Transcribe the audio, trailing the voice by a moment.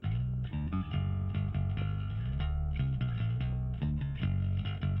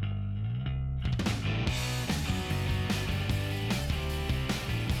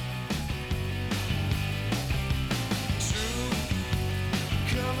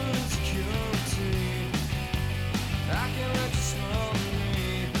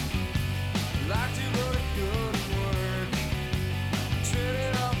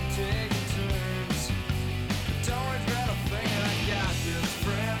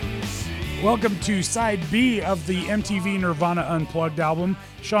Welcome to Side B of the MTV Nirvana Unplugged album.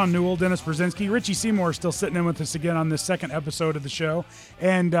 Sean Newell, Dennis Brzezinski, Richie Seymour still sitting in with us again on this second episode of the show.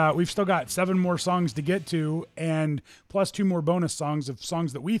 And we've still got 7 more songs to get to, and plus 2 more bonus songs of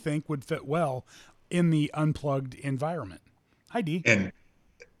songs that we think would fit well in the Unplugged environment. Hi, Dee. And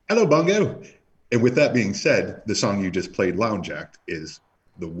hello, Bongo. And with that being said, the song you just played, Lounge Act, is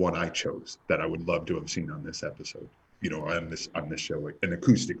the one I chose that I would love to have seen on this episode. You know, on this show, and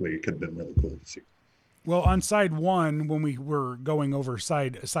acoustically, it could have been really cool to see. Well, on side 1, when we were going over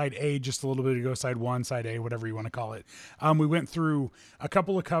side A just a little bit ago, side 1, side A, whatever you want to call it, we went through a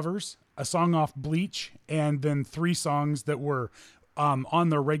couple of covers, a song off Bleach, and then 3 songs that were on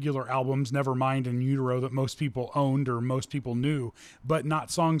their regular albums, Nevermind and Utero, that most people owned or most people knew, but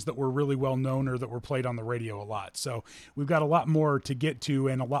not songs that were really well known or that were played on the radio a lot. So we've got a lot more to get to,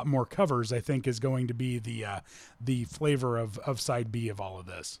 and a lot more covers, I think, is going to be the flavor of side B of all of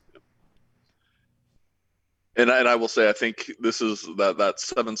this. And I will say, I think this is that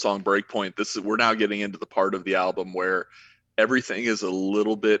 7-song breakpoint. We're now getting into the part of the album where everything is a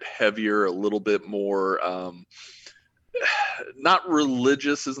little bit heavier, a little bit more, not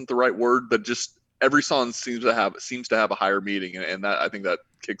religious isn't the right word, but just every song seems to have a higher meaning, and that I think that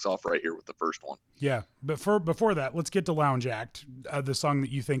kicks off right here with the first one. Yeah, but before that, let's get to Lounge Act, the song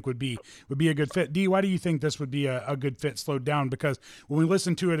that you think would be a good fit. Dee, why do you think this would be a good fit slowed down? Because when we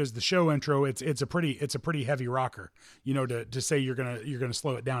listen to it as the show intro, it's a pretty heavy rocker. You know, to say you're gonna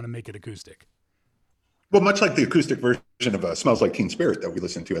slow it down and make it acoustic. Well, much like the acoustic version of "Smells Like Teen Spirit" that we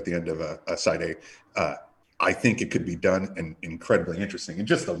listened to at the end of side A. I think it could be done and incredibly interesting. And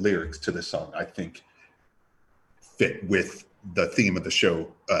just the lyrics to this song, I think, fit with the theme of the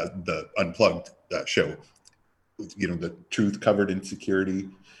show, the Unplugged show. You know, the truth covered insecurity.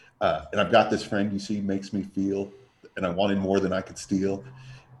 And I've got this friend you see makes me feel, and I wanted more than I could steal.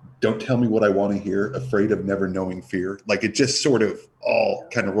 Don't tell me what I want to hear, afraid of never knowing fear. Like, it just sort of all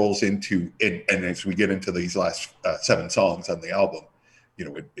kind of rolls into, and as we get into these last 7 songs on the album, you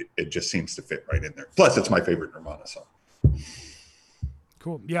know, it just seems to fit right in there. Plus, it's my favorite Nirvana song.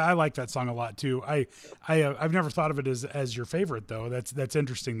 Cool. Yeah, I like that song a lot too. I've never thought of it as your favorite though. That's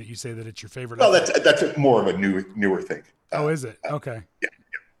interesting that you say that it's your favorite. Well, that's more of a newer thing. Oh, is it? Okay. Yeah.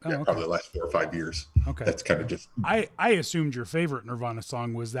 Okay. Probably the last 4 or 5 years. Okay. That's kind of just. I assumed your favorite Nirvana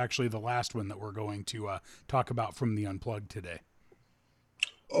song was actually the last one that we're going to talk about from the Unplugged today.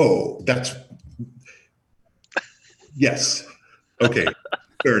 Oh, that's. Yes. Okay,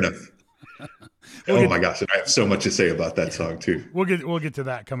 fair enough. My gosh, and I have so much to say about that song too. We'll get to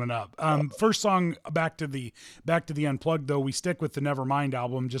that coming up. First song back to the Unplugged though. We stick with the Nevermind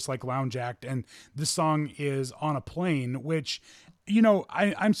album, just like Lounge Act, and this song is On a Plane, which, you know,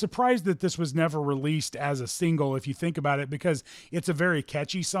 I'm surprised that this was never released as a single if you think about it, because it's a very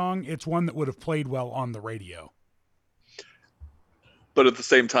catchy song. It's one that would have played well on the radio. But at the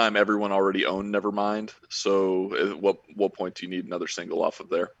same time, everyone already owned Nevermind. So at what point do you need another single off of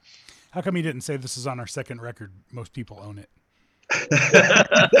there? How come you didn't say this is on our second record? Most people own it.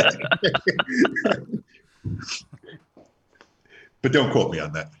 But don't quote me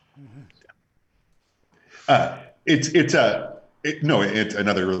on that. It's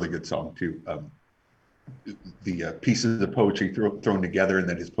another really good song too. The pieces of poetry thrown together, and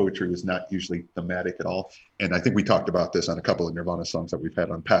that his poetry was not usually thematic at all. And I think we talked about this on a couple of Nirvana songs that we've had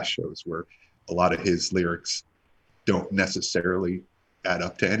on past shows, where a lot of his lyrics don't necessarily add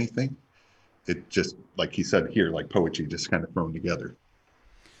up to anything. It just, like he said here, like poetry just kind of thrown together.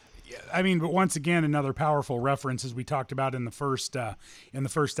 I mean, but once again, another powerful reference, as we talked about in the first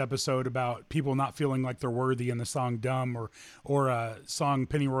episode, about people not feeling like they're worthy in the song "Dumb," or a song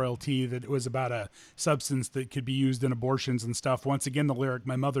 "Penny Royalty" that was about a substance that could be used in abortions and stuff. Once again, the lyric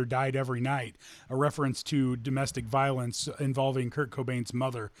 "My mother died every night," a reference to domestic violence involving Kurt Cobain's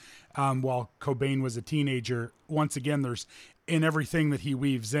mother, while Cobain was a teenager. Once again, in everything that he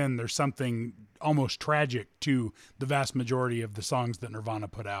weaves in, there's something almost tragic to the vast majority of the songs that Nirvana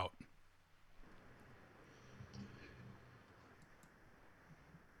put out.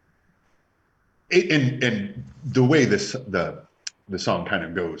 And the way the song kind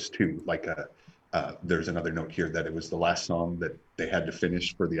of goes too, like there's another note here that it was the last song that they had to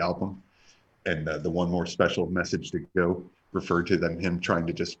finish for the album, and the one more special message to go referred to him trying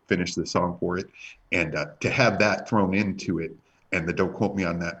to just finish the song for it, and to have that thrown into it, and the "don't quote me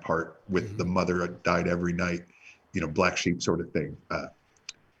on that" part with the mother died every night, you know, black sheep sort of thing.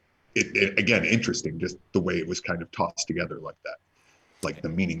 It again, interesting, just the way it was kind of tossed together like that. like the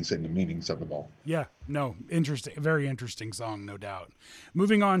meanings and the meanings of them all. Yeah, no, interesting, very interesting song, no doubt.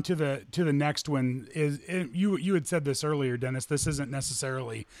 Moving on to the next one you had said this earlier, Dennis. This isn't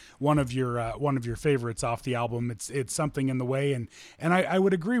necessarily one of your favorites off the album. It's Something in the Way, and I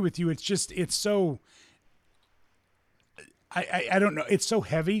would agree with you. It's so. I don't know. It's so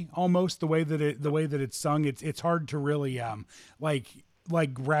heavy, almost the way that it's sung. It's hard to really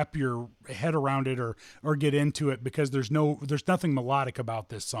like wrap your head around it or get into it, because there's nothing melodic about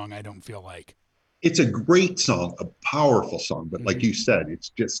this song. I don't feel like. It's a great song, a powerful song, but like you said, it's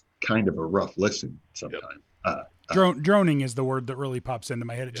just kind of a rough listen sometimes. Droning is the word that really pops into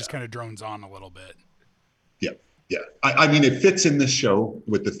my head. It just kind of drones on a little bit. Yeah. I mean, it fits in this show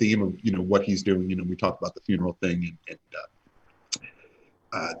with the theme of, what he's doing. We talked about the funeral thing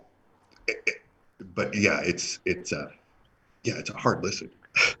but yeah, it's a hard listen.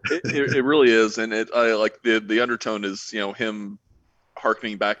 it really is. And I like the undertone is, him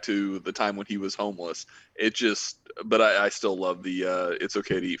harkening back to the time when he was homeless. But I still love the it's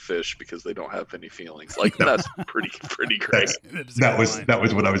okay to eat fish because they don't have any feelings. Like that's pretty great. That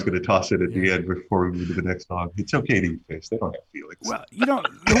was what I was going to toss in at the end before we move to the next song. It's okay to eat fish. They don't have feelings. Well,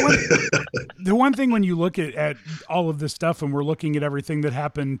 the one thing when you look at all of this stuff, and we're looking at everything that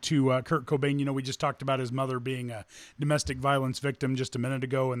happened to Kurt Cobain, we just talked about his mother being a domestic violence victim just a minute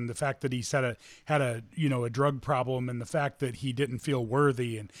ago, and the fact that he had a drug problem, and the fact that he didn't feel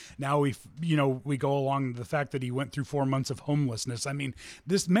worthy, and now we go along to the fact that he went through 4 months of homelessness. I mean,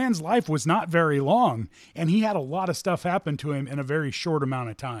 this man's life was not very long, and he had a lot of stuff happen to him in a very short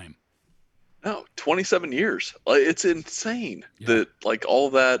amount of time. No, 27 years. It's insane that all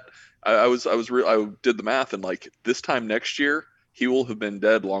that. I did the math, and this time next year he will have been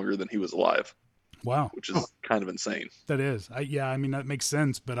dead longer than he was alive. Wow, which is kind of insane. That is. I mean, that makes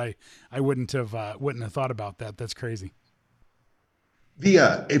sense, but I wouldn't have thought about that. That's crazy.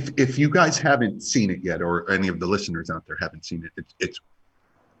 If you guys haven't seen it yet, or any of the listeners out there haven't seen it, it's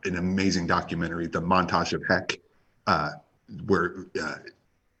an amazing documentary, The Montage of Heck, where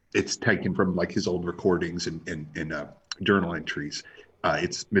it's taken from like his old recordings and journal entries.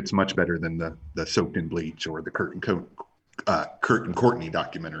 It's much better than the Soaked in Bleach or the Kurt and Courtney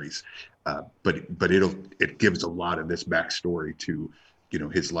documentaries, but it gives a lot of this backstory to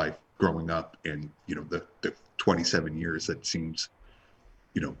his life growing up, and the 27 years that seems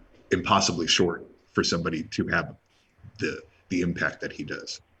impossibly short for somebody to have the impact that he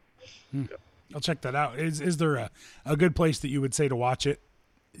does. I'll check that out. Is there a good place that you would say to watch it?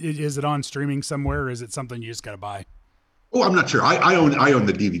 Is it on streaming somewhere, or is it something you just got to buy? Oh, I'm not sure. I own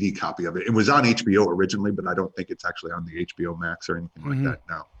the DVD copy of it. It was on HBO originally, but I don't think it's actually on the HBO Max or anything like that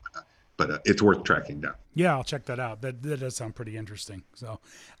now. But it's worth tracking down. Yeah, I'll check that out. That does sound pretty interesting. So,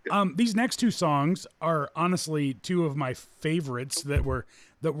 these next two songs are honestly two of my favorites that were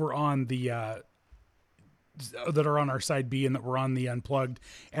on the that are on our side B and that were on the Unplugged,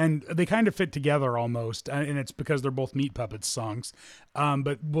 and they kind of fit together almost. And it's because they're both Meat Puppets songs.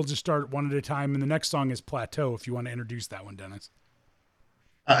 But we'll just start one at a time. And the next song is Plateau. If you want to introduce that one, Dennis.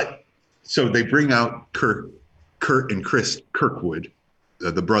 So they bring out Kurt and Chris Kirkwood,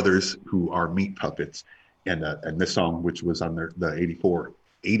 the brothers who are Meat Puppets, and this song, which was on the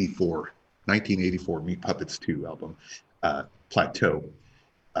 1984 Meat Puppets 2 album, Plateau.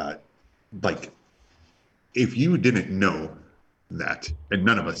 If you didn't know that, and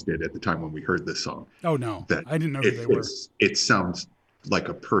none of us did at the time when we heard this song. Oh no, I didn't know who they were. It sounds like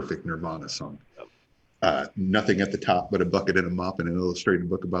a perfect Nirvana song. Nothing at the top but a bucket and a mop and an illustrated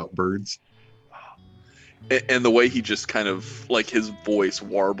book about birds. And the way he just kind of his voice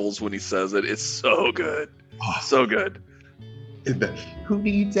warbles when he says it, it's so good. So good. Who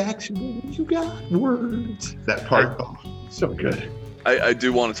needs action when you got words? That part, so good. I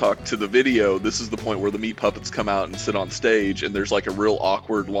do want to talk to the video. This is the point where the Meat Puppets come out and sit on stage, and there's a real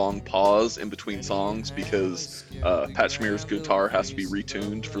awkward long pause in between songs because Pat Smear's guitar has to be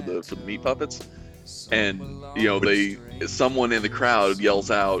retuned for the Meat Puppets, and someone in the crowd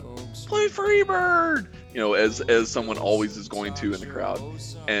yells out, "Play Freebird!" As someone always is going to in the crowd,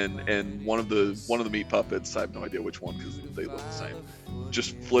 and one of the Meat Puppets, I have no idea which one because they look the same,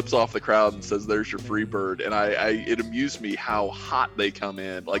 just flips off the crowd and says, "There's your free bird." And it amused me how hot they come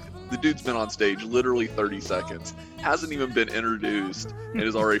in. The dude's been on stage literally 30 seconds, hasn't even been introduced, and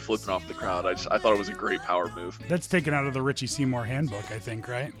is already flipping off the crowd. I thought it was a great power move. That's taken out of the Richie Seymour handbook, I think,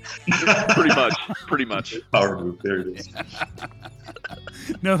 right? Pretty much. Power move. There it is.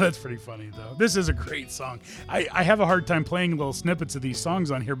 No, that's pretty funny though. This is a great song. I have a hard time playing little snippets of these songs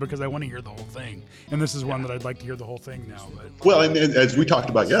on here because I want to hear the whole thing, and this is one that I'd like to hear the whole thing now. But well, and as we talked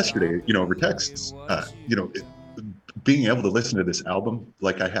about yesterday, over texts, being able to listen to this album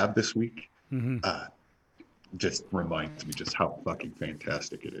like I have this week, Mm-hmm. just reminds me just how fucking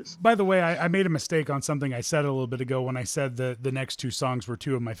fantastic it is. By the way, I made a mistake on something I said a little bit ago when I said the next two songs were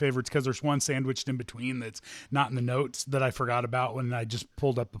two of my favorites, because there's one sandwiched in between that's not in the notes that I forgot about when I just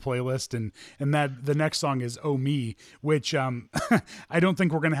pulled up the playlist, and that the next song is "Oh Me," which I don't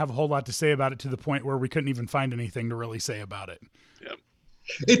think we're going to have a whole lot to say about it, to the point where we couldn't even find anything to really say about it. Yep.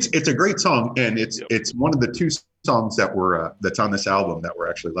 It's a great song, and it's Yep. it's one of the two songs that were that's on this album that were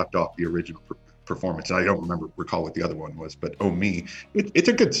actually left off the original performance. And I don't recall what the other one was, but "Oh Me," it's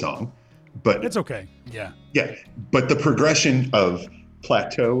a good song, but It's okay. Yeah. yeah, but the progression of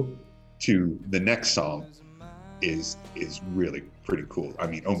Plateau to the next song is really pretty cool. I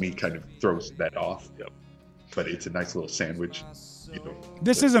mean, "Oh Me" kind of throws that off, Yep. but it's a nice little sandwich. You know,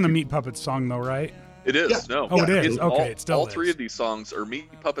 This isn't a Meat Puppets song though, right? It is. Yeah. No. Oh, it is. It's Okay, it still all is. three of these songs are Meat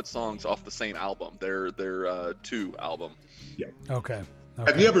Puppet songs off the same album. They're two album. Okay.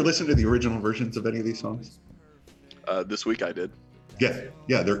 Have you ever listened to the original versions of any of these songs? This week I did. Yeah,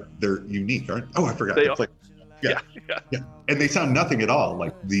 they're unique, aren't? Oh, I forgot. They It's are. yeah, and they sound nothing at all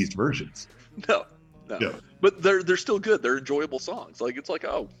like these versions. No. Yeah. But they're still good. They're enjoyable songs. Like, it's like,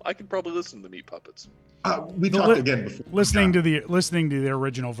 oh, I could probably listen to Meat Puppets. We The talked li- again before. Listening to the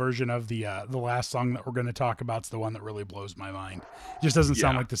original version of the last song that we're going to talk about is the one that really blows my mind. It just doesn't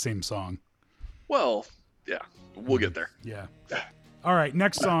sound Yeah. like the same song. Well, yeah, we'll get there. Yeah. All right,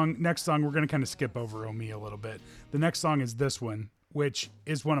 next song. We're going to kind of skip over "Oh Me" a little bit. The next song is this one, which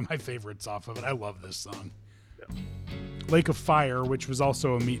is one of my favorites off of it. I love this song. Yeah. "Lake of Fire," which was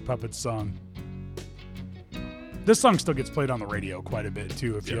also a Meat Puppets song. This song still gets played on the radio quite a bit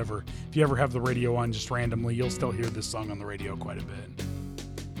too. If you ever have the radio on just randomly, you'll still hear this song on the radio quite a bit.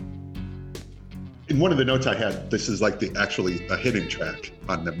 In one of the notes I had, this is like actually a hidden track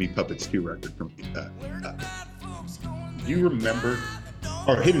on the Meat Puppets 2 record. From do you remember?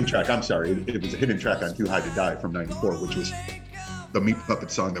 Or hidden track, I'm sorry. It was a hidden track on "Too High to Die" from '94, which was the Meat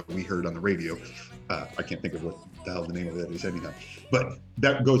Puppets song that we heard on the radio. I can't think of what the hell the name of that is anyhow. But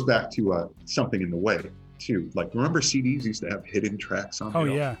that goes back to "Something in the Way" too. Like, remember CDs used to have hidden tracks on Oh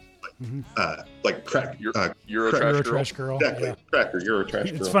them? yeah. Like Crack. Eurotrash Girl. Trash Girl. Exactly. Yeah. Cracker, Eurotrash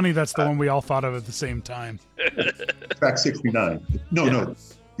Girl. It's funny that's the one we all thought of at the same time. Track 69. No.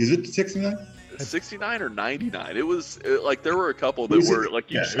 Is it 69? 69 or 99. It was like there were a couple that Was it- were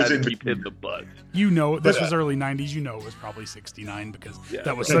like you yeah, just it was had to in keep between. hitting the butt. You know, this But, was early '90s. You know, it was probably 69 because Yeah.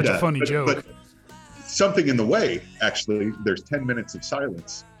 that was such a funny joke. But Something in the Way, actually, there's 10 minutes of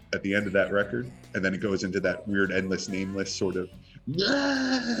silence at the end of that record, and then it goes into that weird, endless, nameless sort of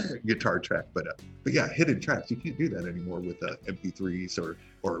guitar track. But yeah, hidden tracks, you can't do that anymore with MP3s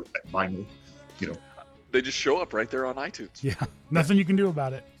or vinyl. You know, They just show up right there on iTunes. Yeah, nothing you can do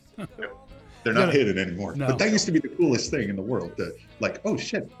about it. they're not Yeah. hidden anymore. No. But that used to be the coolest thing in the world. Like, oh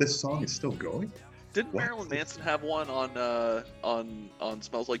shit, this song is still going. Didn't What? Marilyn Manson have one on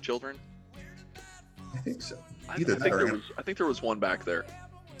Smells Like Children? I think so. I Either think that or I think there was one back there.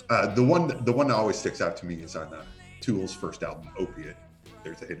 the one that always sticks out to me is on Tool's first album, Opiate.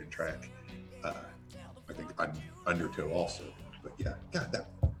 There's a hidden track. I think on Undertow also. But yeah, God, that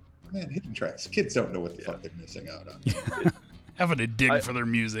man, hidden tracks. Kids don't know what the fuck they're missing out on. Having to dig for their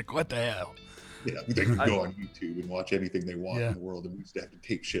music. What the hell? You know, they can go on YouTube and watch anything they want Yeah. in the world, and we used to have to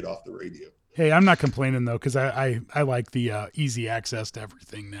take shit off the radio. Hey, I'm not complaining though, because I like the easy access to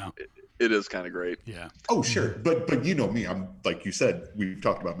everything now. It is kind of great. Yeah. Oh, sure, but you know me. I'm like you said. We've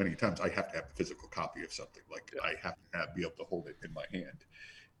talked about many times. I have to have a physical copy of something. Like I have to be able to hold it in my hand,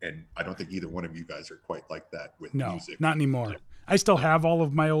 and I don't think either one of you guys are quite like that with No, music. not anymore. I still have all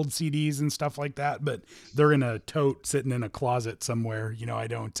of my old CDs and stuff like that, but they're in a tote sitting in a closet somewhere. You know, I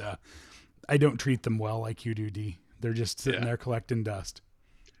don't treat them well like you do, D. They're just sitting there collecting dust.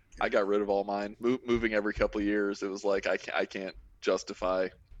 I got rid of all mine. Moving every couple of years, it was like I can't justify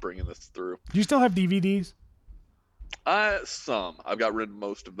bringing this through. Do you still have DVDs? Some. I've got rid of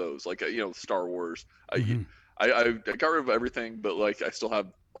most of those. Like Star Wars. Mhm. I got rid of everything, but like I still have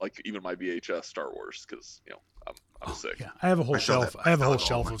like even my VHS Star Wars because I'm sick. Yeah, I have a whole I saw shelf. that. I have a I whole saw it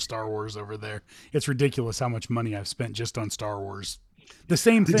shelf all. of Star Wars over there. It's ridiculous how much money I've spent just on Star Wars. The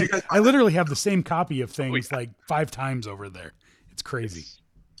same Did thing. you guys- I literally have the same copy of things like 5 times over there. It's crazy.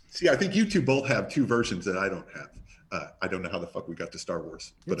 See, I think you two both have two versions that I don't have. I don't know how the fuck we got to Star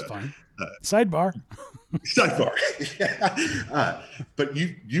Wars, but It's fine. Sidebar. sidebar. But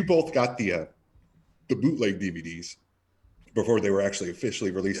you both got the bootleg DVDs before they were actually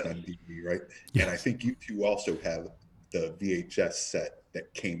officially released on DVD, right? Yes. And I think you two also have the VHS set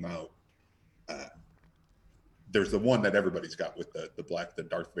that came out. There's the one that everybody's got with the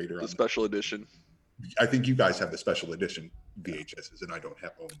Darth Vader on The special edition. I think you guys have the special edition VHSs, and I don't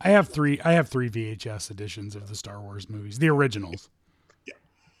have. I have three VHS editions of the Star Wars movies, the originals.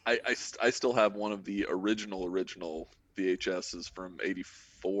 I still have one of the original VHSs from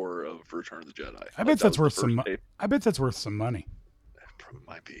 '84 of Return of the Jedi. I bet that's worth some. I bet that's worth some money. It probably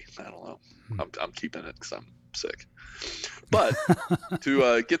might be. I don't know. I'm keeping it because I'm sick. But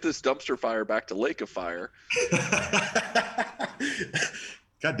to get this dumpster fire back to Lake of Fire.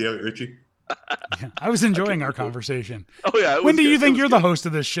 God damn it, Richie. Yeah, I was enjoying our conversation. Oh yeah. When do you think you're the host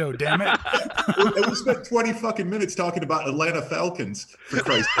of this show? Damn it! We spent 20 fucking minutes talking about Atlanta Falcons, for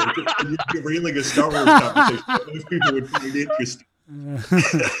Christ's sake, and you're derailing a Star Wars conversation that most people would find interesting.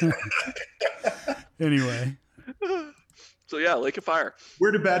 Anyway. So yeah, Lake of Fire.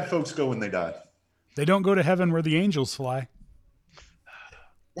 Where do bad folks go when they die? They don't go to heaven where the angels fly.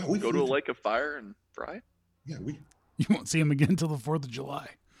 Wow, we Go to a Lake of Fire and fry. Yeah, You won't see them again until the 4th of July.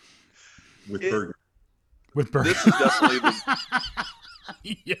 with burger. With burger. This is definitely the.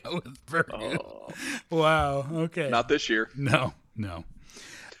 Yeah, with burger. Oh, Wow. Okay. not this year. No.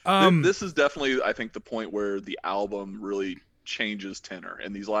 This is definitely, I think, the point where the album really changes tenor,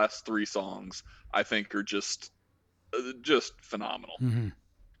 and these last 3 songs, I think, are just phenomenal. Mm-hmm.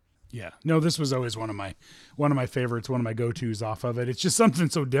 Yeah. No, this was always one of my favorites, one of my go-tos off of it. It's just something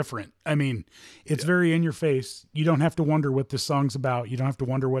so different. I mean, it's very in your face. You don't have to wonder what this song's about. You don't have to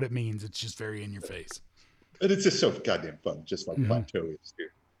wonder what it means. It's just very in your face. And it's just so goddamn fun, just like Plateau is, dude.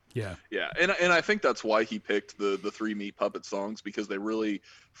 Yeah. Yeah, and I think that's why he picked the 3 Meat Puppet songs, because they really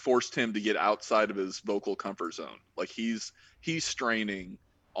forced him to get outside of his vocal comfort zone. Like he's straining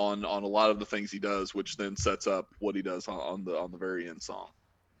on a lot of the things he does, which then sets up what he does on the very end song.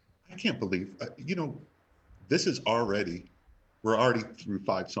 I can't believe, this is we're already through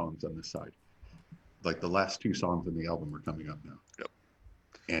 5 songs on this side. Like the last 2 songs in the album are coming up now. Yep.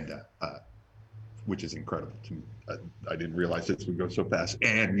 And, which is incredible to me. I didn't realize this would go so fast.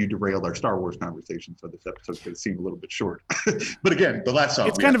 And you derailed our Star Wars conversation, so this episode's going to seem a little bit short. But again, the last song.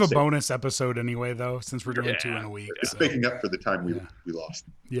 It's kind of a bonus episode anyway, though, since we're doing 2 in a week. It's so. making up for the time we lost.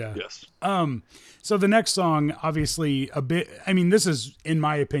 Yeah. Yes. So the next song, obviously this is, in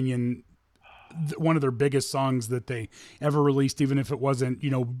my opinion, one of their biggest songs that they ever released, even if it wasn't,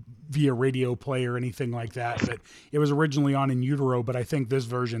 via radio play or anything like that. But it was originally on In Utero, but I think this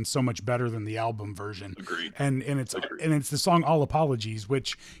version's so much better than the album version. Agreed. And it's the song All Apologies,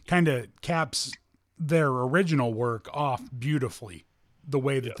 which kind of caps their original work off beautifully, the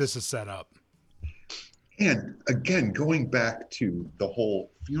way that this is set up. And again, going back to the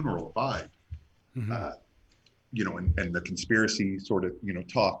whole funeral vibe, and the conspiracy sort of,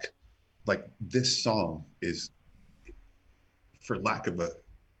 talk, like this song is, for lack of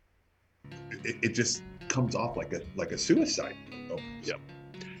it just comes off like a suicide. Yep.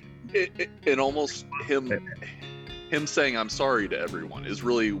 It almost him saying I'm sorry to everyone is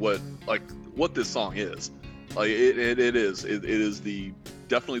really what this song is. Like it is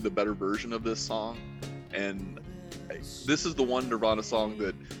definitely the better version of this song, and this is the one Nirvana song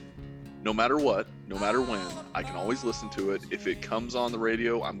that no matter what, no matter when, I can always listen to it. If it comes on the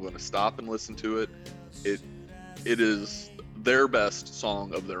radio, I'm going to stop and listen to it. It is their best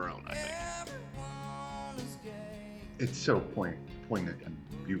song of their own, I think. It's so poignant and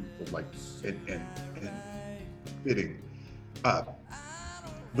beautiful, like and fitting.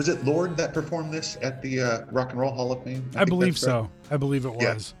 Was it Lord that performed this at the Rock and Roll Hall of Fame? I believe so. I believe it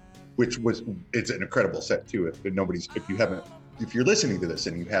was. Yeah. It's an incredible set too. If you're listening to this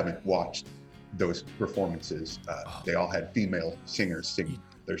and you haven't watched those performances, they all had female singers sing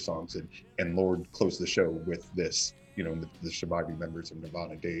their songs, and Lord closed the show with this. The surviving members of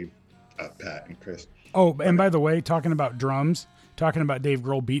Nirvana, Dave, Pat, and Chris. Oh, and by the way, talking about Dave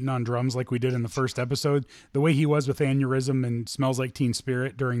Grohl beating on drums like we did in the first episode, the way he was with Aneurysm and Smells Like Teen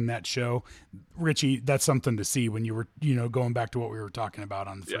Spirit during that show, Richie, that's something to see when you were, going back to what we were talking about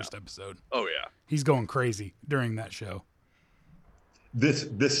on the first episode. Oh yeah. He's going crazy during that show.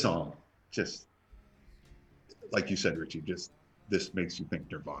 This song, just like you said, Richie, this makes you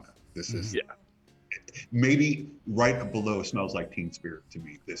think Nirvana. This is maybe right below Smells Like Teen Spirit to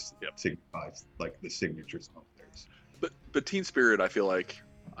me. This signifies like the signature song of theirs. But Teen Spirit, I feel like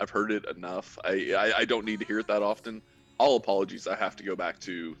I've heard it enough. I don't need to hear it that often. All Apologies, I have to go back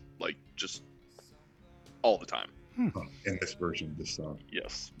to like just all the time. In this version, this song.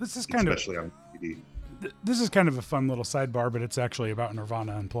 Yes. This is especially on DVD. This is kind of a fun little sidebar, but it's actually about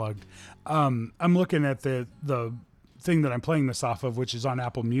Nirvana Unplugged. I'm looking at the thing that I'm playing this off of, which is on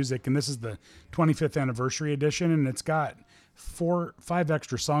Apple Music, and this is the 25th anniversary edition, and it's got 5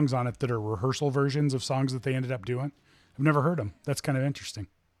 extra songs on it that are rehearsal versions of songs that they ended up doing. I've never heard them. That's kind of interesting.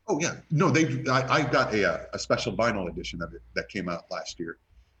 Oh yeah, no, I got a special vinyl edition of it that came out last year.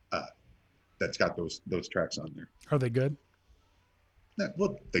 Uh, that's got those tracks on there. Are they good? Yeah,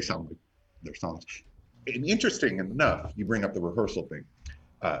 well, they sound like their songs. And interesting enough, you bring up the rehearsal thing.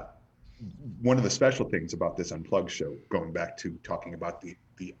 Uh, One of the special things about this Unplugged show, going back to talking about the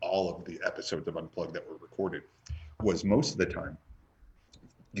all of the episodes of Unplugged that were recorded, was most of the time,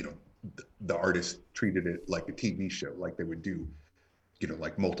 you know, the artist treated it like a TV show, like they would do,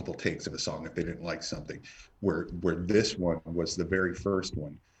 like multiple takes of a song if they didn't like something. Where this one was the very first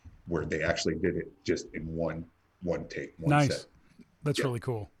one, where they actually did it just in one take, one Nice. set. That's Yeah. really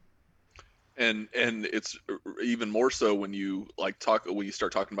cool. And it's even more so when you when you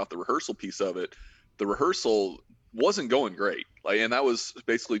start talking about the rehearsal piece of it. The rehearsal wasn't going great, and that was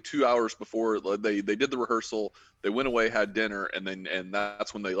basically 2 hours before they did the rehearsal. They went away, had dinner, and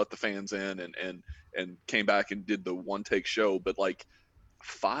that's when they let the fans in and came back and did the one take show. But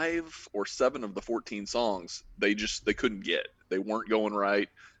 5 or 7 of the 14 songs they couldn't get. They weren't going right.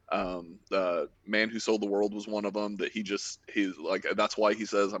 The Man Who Sold the World was one of them that he's like, that's why he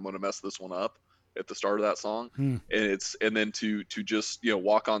says I'm going to mess this one up at the start of that song. And then to just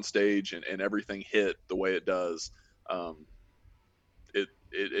walk on stage and everything hit the way it does.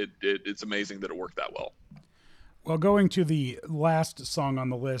 It's amazing that it worked that well. Well, going to the last song on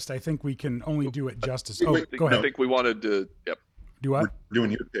the list, I think we can only do it justice. Oh, go ahead. I think we wanted to. Yep. Do what? We're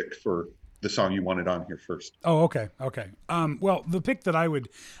doing your pick for the song you wanted on here first. Oh, okay. Well, the pick that I would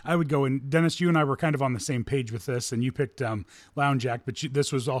go, and Dennis, you and I were kind of on the same page with this, and you picked Lounge Act, but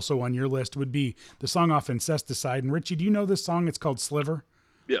this was also on your list, would be the song off Incesticide. And Richie, do you know this song? It's called Sliver.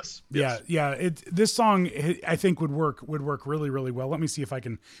 Yes. Yeah. This song I think would work really, really well. Let me see if I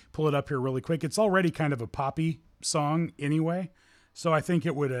can pull it up here really quick. It's already kind of a poppy song anyway, so I think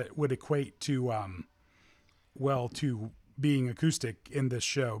it would equate to to being acoustic in this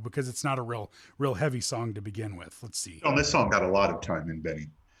show, because it's not a real heavy song to begin with. Let's see. Oh, this song got a lot of time in Benny.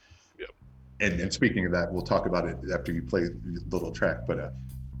 Yep. And speaking of that, we'll talk about it after you play the little track. But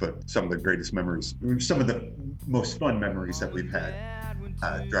some of the greatest memories, some of the most fun memories that we've had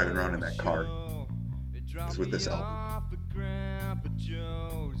driving around in that car is with this album.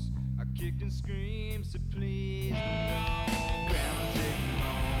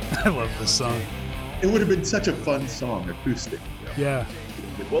 I love this song. It would have been such a fun song, acoustic. Yeah.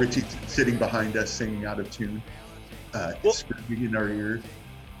 With Richie sitting behind us, singing out of tune, screaming in our ear.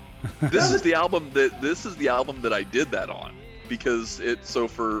 This is the album that I did that on, because so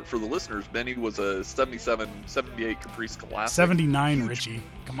for the listeners, Benny was a 77, 78 Caprice Classic. 79, Richie.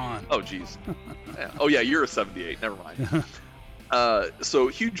 Come on. Oh, geez. Yeah. Oh, yeah, you're a 78. Never mind. So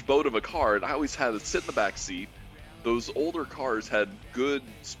huge boat of a car, and I always had to sit in the back seat. Those older cars had good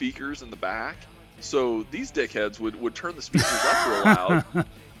speakers in the back, so these dickheads would turn the speakers up real loud,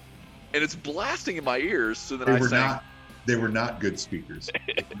 and it's blasting in my ears. So then they were not good speakers.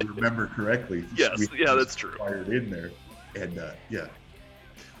 If you remember correctly. Yes, that's true. Wired in there, and yeah.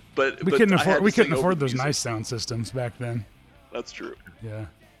 But we couldn't afford those nice sound systems back then. That's true. Yeah.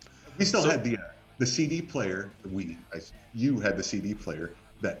 We still had the CD player. You had the CD player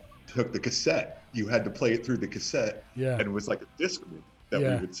that took the cassette. You had to play it through the cassette. Yeah. And it was like a Discman that we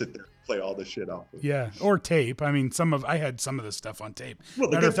would sit there and play all this shit off of. Yeah, or tape. I mean, I had some of this stuff on tape. Well,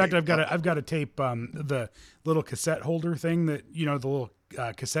 Matter of fact, I've got a tape, the little cassette holder thing that, the little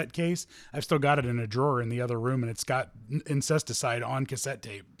cassette case. I've still got it in a drawer in the other room, and it's got Incesticide on cassette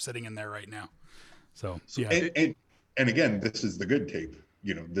tape sitting in there right now. So yeah. And again, this is the good tape.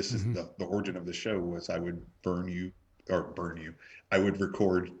 This is the origin of the show was I would burn you. I would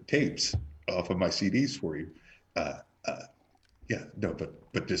record tapes off of my CDs for you.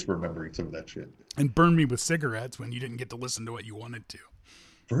 But just remembering some of that shit. And burn me with cigarettes when you didn't get to listen to what you wanted to.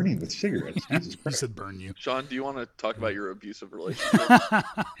 Burning with cigarettes. Jesus You said burn you. Sean, do you want to talk about your abusive relationship?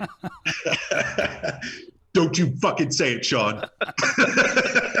 Don't you fucking say it, Sean.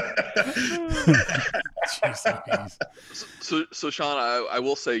 So Sean, I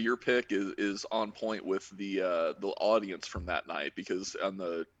will say your pick is on point with the audience from that night, because in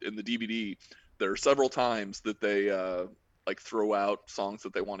the DVD there are several times that they throw out songs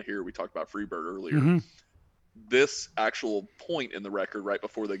that they want to hear. We talked about Freebird earlier. Mm-hmm. This actual point in the record, right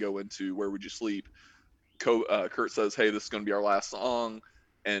before they go into Where Would You Sleep, Kurt says, "Hey, this is going to be our last song,"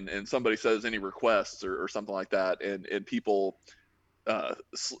 and somebody says any requests or something like that, and people.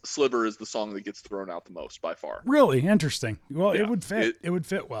 Sliver is the song that gets thrown out the most by far. Really interesting. Well, Yeah, it would fit. It would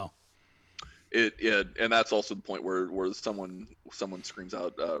fit well. And that's also the point where someone screams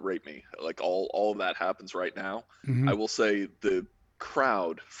out, "Rape me!" Like all of that happens right now. Mm-hmm. I will say the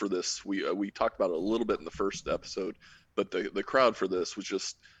crowd for this, we talked about it a little bit in the first episode, but the crowd for this was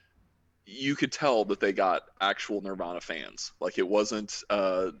just, you could tell that they got actual Nirvana fans. Like it wasn't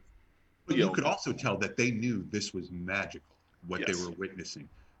But you could also tell that they knew this was magical. What they Yes. were witnessing,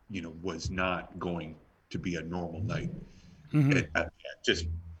 was not going to be a normal night. Mhm. Just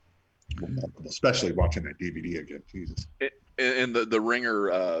remarkable, especially watching that DVD again. Jesus. and the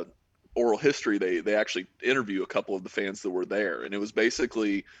Ringer oral history, they actually interview a couple of the fans that were there, and it was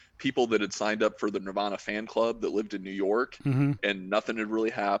basically people that had signed up for the Nirvana fan club that lived in New York, Mhm. and nothing had really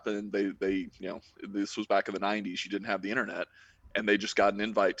happened. They this was back in the 90s. You didn't have the internet, and they just got an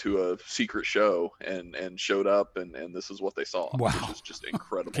invite to a secret show and showed up, and this is what they saw. Wow. Which is just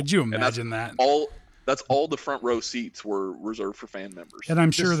incredible. Could you And imagine that? that's all the front row seats were reserved for fan members. And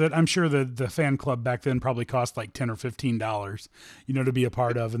I'm sure that the fan club back then probably cost like $10 or $15, to be a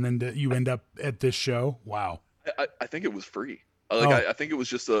part of, and then you end up at this show. Wow. I think it was free. Oh. I think it was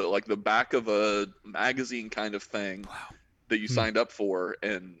just like the back of a magazine kind of thing that you signed up for,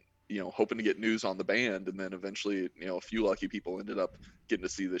 and hoping to get news on the band, and then eventually a few lucky people ended up getting to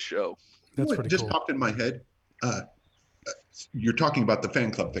see this show. That's What pretty just cool. popped in my head. You're talking about the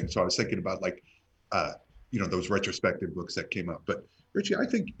fan club thing, so I was thinking about those retrospective books that came out. But Richie, I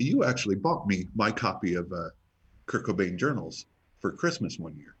think you actually bought me my copy of Kurt Cobain Journals for Christmas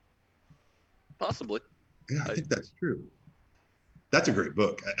one year. Possibly. Yeah, I think that's true. That's a great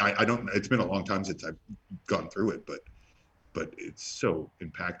book. I don't. It's been a long time since I've gone through it, but it's so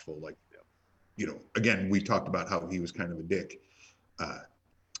impactful. Like, again, we talked about how he was kind of a dick.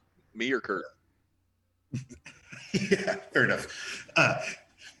 Me or Kurt? Yeah, fair enough.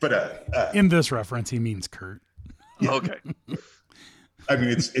 But In this reference, he means Kurt. Okay. I mean,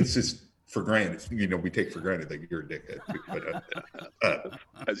 it's just for granted. We take for granted that you're a dickhead. But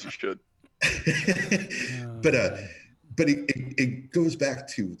As you should. but it goes back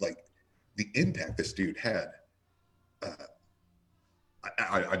to like the impact this dude had.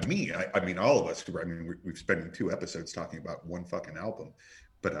 I mean, all of us. I mean, we've spent 2 episodes talking about one fucking album,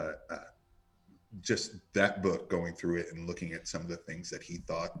 but just that book, going through it and looking at some of the things that he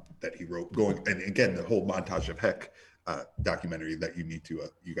thought that he wrote, and again, the whole Montage of Heck documentary that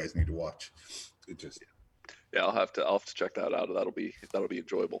you guys need to watch. It just I'll have to check that out. That'll be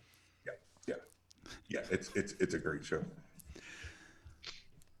enjoyable. Yeah, it's a great show.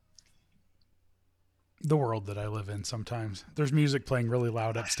 The world that I live in. Sometimes there's music playing really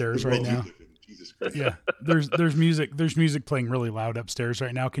loud upstairs right now. Jesus Christ. Yeah, there's music playing really loud upstairs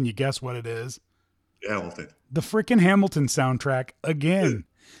right now. Can you guess what it is? Hamilton. The freaking Hamilton soundtrack again.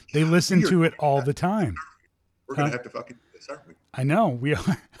 They listen to it all the time. We're gonna have to fucking do this, aren't we? I know we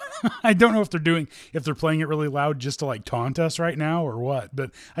are. I don't know if they're playing it really loud just to like taunt us right now or what,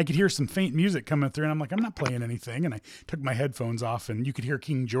 but I could hear some faint music coming through, and I'm like, I'm not playing anything. And I took my headphones off, and you could hear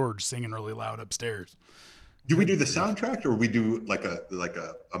King George singing really loud upstairs. Do we do the soundtrack, or we do like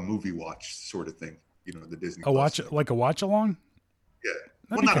a movie watch sort of thing? The Disney. A watch thing? like a watch along. Yeah.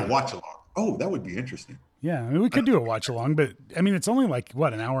 That'd be Not a kinda- watch along. Oh, that would be interesting. Yeah, I mean, we could do a watch along, but I mean, it's only like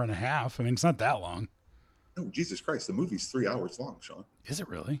what, an hour and a half. I mean, it's not that long. Oh, Jesus Christ! The movie's 3 hours long, Sean. Is it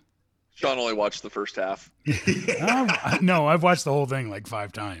really? Sean only watched the first half. No, I've watched the whole thing like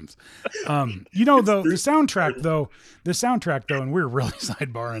 5 times. Though the soundtrack though, and we're really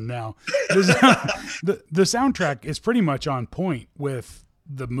sidebarring now. The soundtrack is pretty much on point with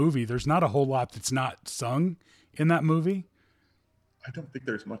the movie. There's not a whole lot that's not sung in that movie. I don't think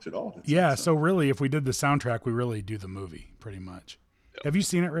there's much at all. That's Yeah, awesome. so really, if we did the soundtrack, we really do the movie pretty much. Yep. Have you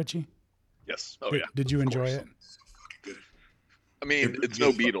seen it, Richie? Yes. Oh Did, yeah. Did you Of enjoy course. it? So fucking good. I mean, It it's no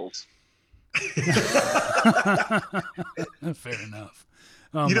really is Beatles. Fair enough.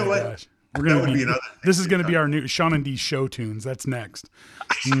 Oh You know my what? gosh. We're That gonna would be be another. This is going to be our new Sean and D show tunes. That's next.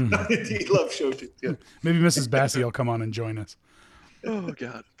 He loves show tunes. Yeah. Maybe Mrs. Bassey will come on and join us. Oh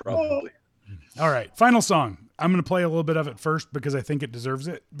God, probably. All right, final song. I'm going to play a little bit of it first because I think it deserves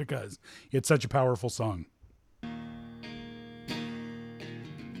it because it's such a powerful song.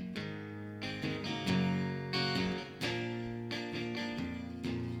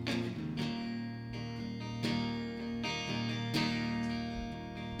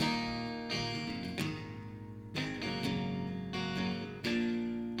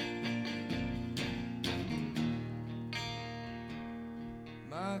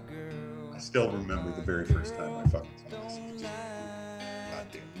 I still remember the very first time I fucking saw this. God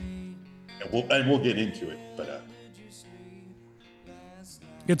damn. And we'll get into it, but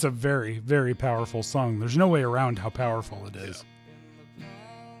It's a very, very powerful song. There's no way around how powerful it is.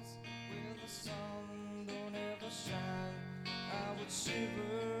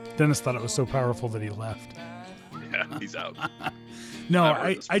 Dennis thought it was so powerful that he left. Yeah, he's out. No, I've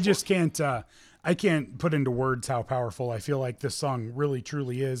heard I this just can't. I can't put into words how powerful I feel like this song really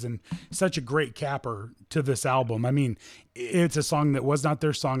truly is, and such a great capper to this album. I mean, it's a song that was not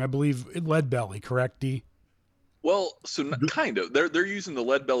their song. I believe Lead Belly, correct, D? Well, so kind of. They're using the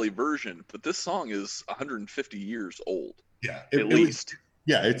Lead Belly version, but this song is 150 years old. Yeah, at least.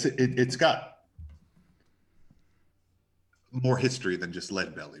 It's got more history than just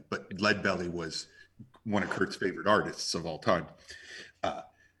Lead Belly, but Lead Belly was one of Kurt's favorite artists of all time.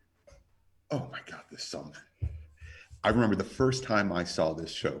 Oh my God, this song. I remember the first time I saw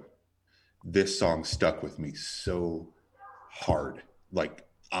this show, this song stuck with me so hard. Like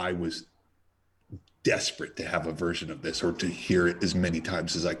I was desperate to have a version of this or to hear it as many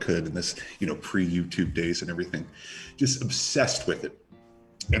times as I could in this, pre-YouTube days and everything. Just obsessed with it.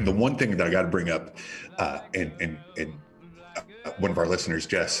 And the one thing that I got to bring up, and one of our listeners,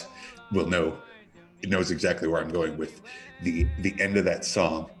 Jess, will know, knows exactly where I'm going with the end of that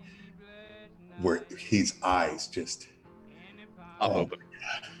song, where his eyes just pop open,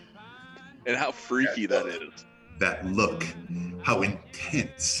 and how freaky that is. That look, how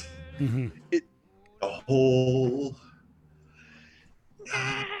intense. Mm-hmm. The whole.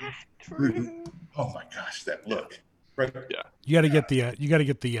 Oh my gosh, that look. Right. Yeah. You got to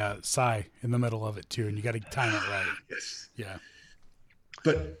get the sigh in the middle of it too, and you got to time it right. Yes. Yeah.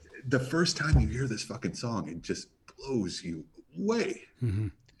 But the first time you hear this fucking song, it just blows you away. Mm-hmm.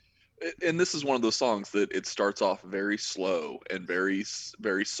 And this is one of those songs that it starts off very slow and very,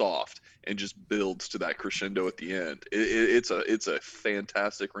 very soft, and just builds to that crescendo at the end. It's a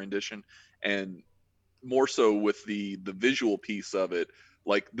fantastic rendition, and more so with the visual piece of it.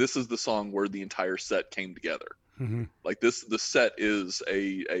 Like, this is the song where the entire set came together. Mm-hmm. Like the set is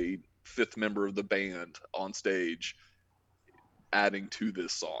a fifth member of the band on stage adding to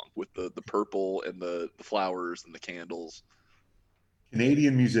this song with the purple and the flowers and the candles.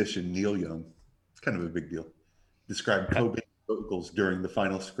 Canadian musician Neil Young, it's kind of a big deal, described Cobain's vocals during the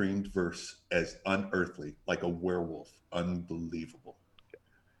final screamed verse as unearthly, like a werewolf. Unbelievable.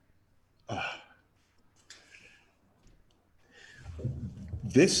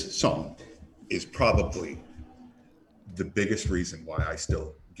 This song is probably the biggest reason why I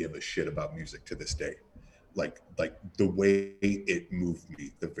still give a shit about music to this day. Like the way it moved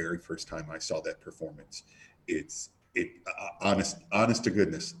me the very first time I saw that performance. Honest to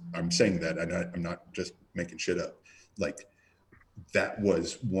goodness, I'm saying that, and I'm not just making shit up. Like, that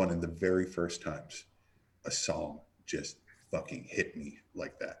was one of the very first times a song just fucking hit me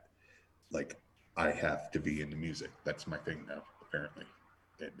like that. Like, I have to be into music. That's my thing now, apparently.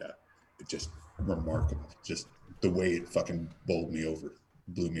 And it's just remarkable. Just the way it fucking bowled me over,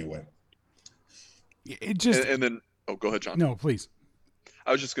 blew me away. It just and then go ahead, John. No, please.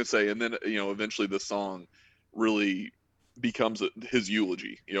 I was just gonna say, and then eventually the song really becomes his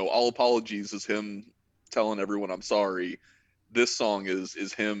eulogy. All apologies is him telling everyone I'm sorry. This song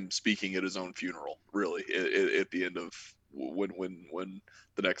is him speaking at his own funeral, really, at the end of when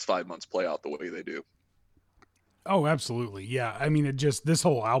the next 5 months play out the way they do. Oh, absolutely. Yeah. I mean, this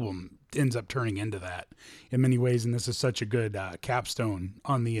whole album ends up turning into that in many ways. And this is such a good capstone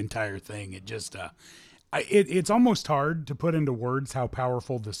on the entire thing. It just, it's almost hard to put into words how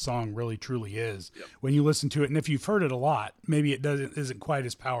powerful this song really truly is. Yep. When you listen to it. And if you've heard it a lot, maybe it isn't quite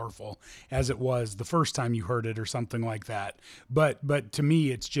as powerful as it was the first time you heard it or something like that. But to me,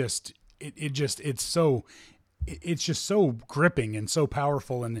 it's just so gripping and so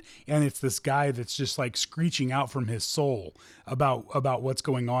powerful, and it's this guy that's just like screeching out from his soul about what's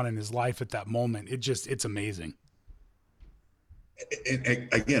going on in his life at that moment. It's amazing. And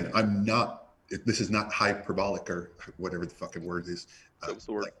again, this is not hyperbolic or whatever the fucking word is. That's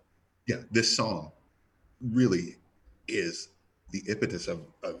the word. This song really is the impetus of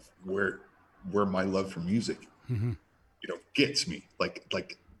where my love for music, mm-hmm. Gets me.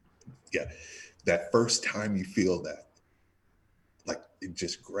 That first time you feel that, like, it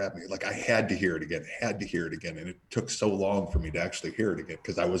just grabbed me. Like, I had to hear it again. And it took so long for me to actually hear it again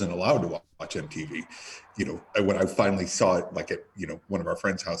because I wasn't allowed to watch MTV. When I finally saw it, like at, one of our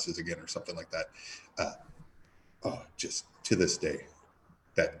friends' houses again or something like that. Just to this day,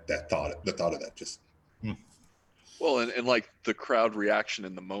 the thought of that just. Well, and like the crowd reaction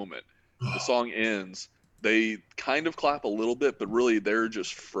in the moment, the song ends, they kind of clap a little bit, but really they're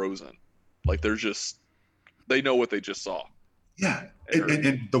just frozen. Like they know what they just saw. Yeah.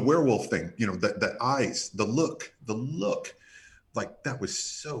 And the werewolf thing, the eyes, the look, like that was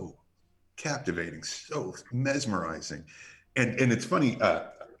so captivating, so mesmerizing. And it's funny,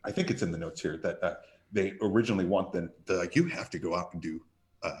 I think it's in the notes here that they originally they're like, you have to go out and do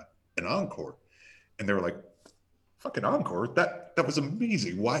an encore. And they were like, fucking encore. That was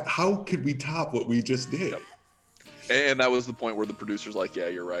amazing. Why? How could we top what we just did? Yep. And that was the point where the producer's like, "Yeah,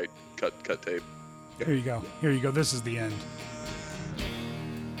 you're right. Cut tape." Here you go. Here you go. This is the end.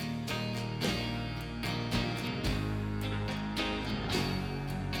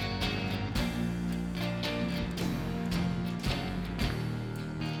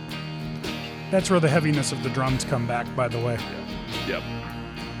 That's where the heaviness of the drums come back, by the way. Yep.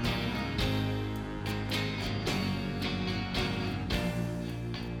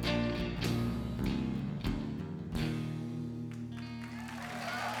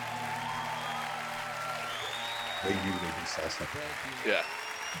 They knew they just saw something. Yeah.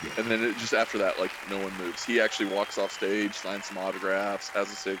 And then just after that, like, no one moves. He actually walks off stage, signs some autographs,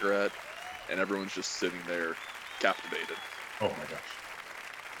 has a cigarette, and everyone's just sitting there captivated. Oh my gosh.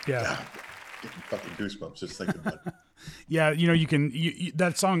 Yeah. Getting fucking goosebumps just thinking about it. Yeah, you know,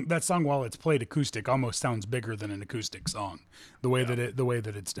 that song while it's played acoustic almost sounds bigger than an acoustic song. The way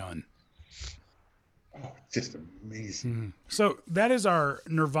that it's done. Oh, it's just amazing. So that is our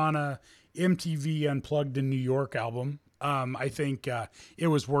Nirvana MTV Unplugged in New York album. I think it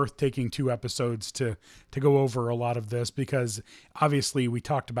was worth taking 2 episodes to go over a lot of this, because obviously we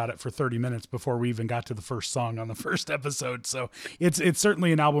talked about it for 30 minutes before we even got to the first song on the first episode. So it's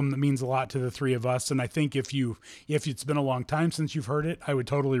certainly an album that means a lot to the three of us. And I think if it's been a long time since you've heard it, I would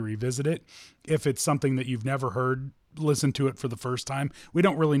totally revisit it. If it's something that you've never heard, listen to it for the first time. We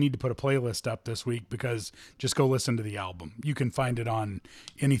don't really need to put a playlist up this week, because just go listen to the album. You can find it on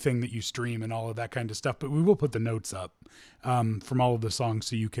anything that you stream and all of that kind of stuff, but we will put the notes up from all of the songs,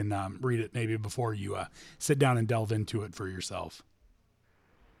 so you can read it maybe before you sit down and delve into it for yourself.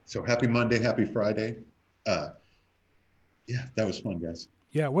 So happy Monday, happy Friday. Yeah, that was fun, guys.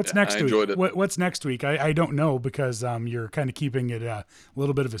 Yeah, what's next I enjoyed week? it. What's next week? I don't know, because you're kind of keeping it a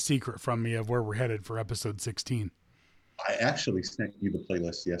little bit of a secret from me of where we're headed for episode 16. I actually sent you the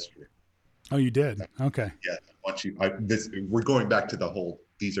playlist yesterday. Oh, you did? Okay. Yeah, we're going back to the whole,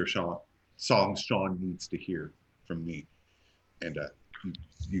 these are songs Sean needs to hear from me. And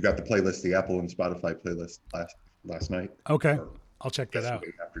you got the playlist, the Apple and Spotify playlist last night. Okay. I'll check that out.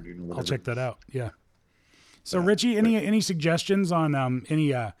 Afternoon or whatever. I'll check that out. Yeah. So Richie, any suggestions on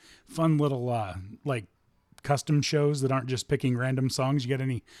any fun little like custom shows that aren't just picking random songs? You got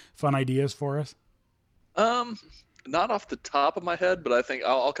any fun ideas for us? Not off the top of my head, but I think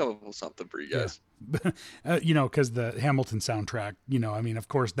I'll come up with something for you guys. You know, because the Hamilton soundtrack, you know, I mean, of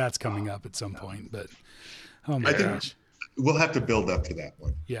course that's coming up at some point, but oh my gosh. We'll have to build up to that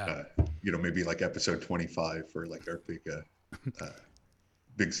one. Yeah. You know, maybe like episode 25 for like our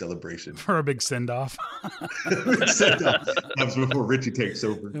big celebration. For a big send off. That was before Richie takes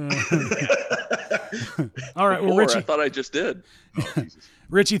over. All right. Well, Richie, I thought I just did. Oh, Jesus.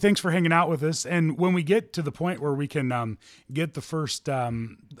 Richie, thanks for hanging out with us. And when we get to the point where we can get the first,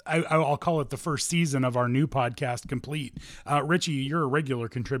 I'll call it the first season of our new podcast complete. Richie, you're a regular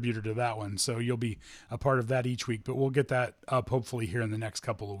contributor to that one, so you'll be a part of that each week. But we'll get that up hopefully here in the next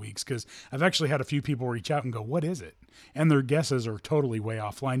couple of weeks, because I've actually had a few people reach out and go, "What is it?" And their guesses are totally way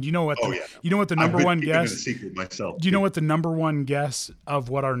offline. Do you know what? You know what the number one guess? A secret myself. Do you know what the number one guess of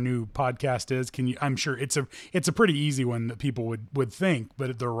what our new podcast is? I'm sure it's a pretty easy one that people would think,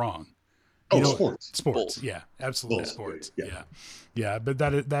 but they're wrong. Sports. Sports. Yeah, absolutely. Bulls. Sports. Yeah. But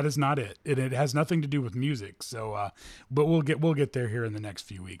that is not it. It has nothing to do with music. So, but we'll get there here in the next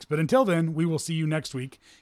few weeks. But until then, we will see you next week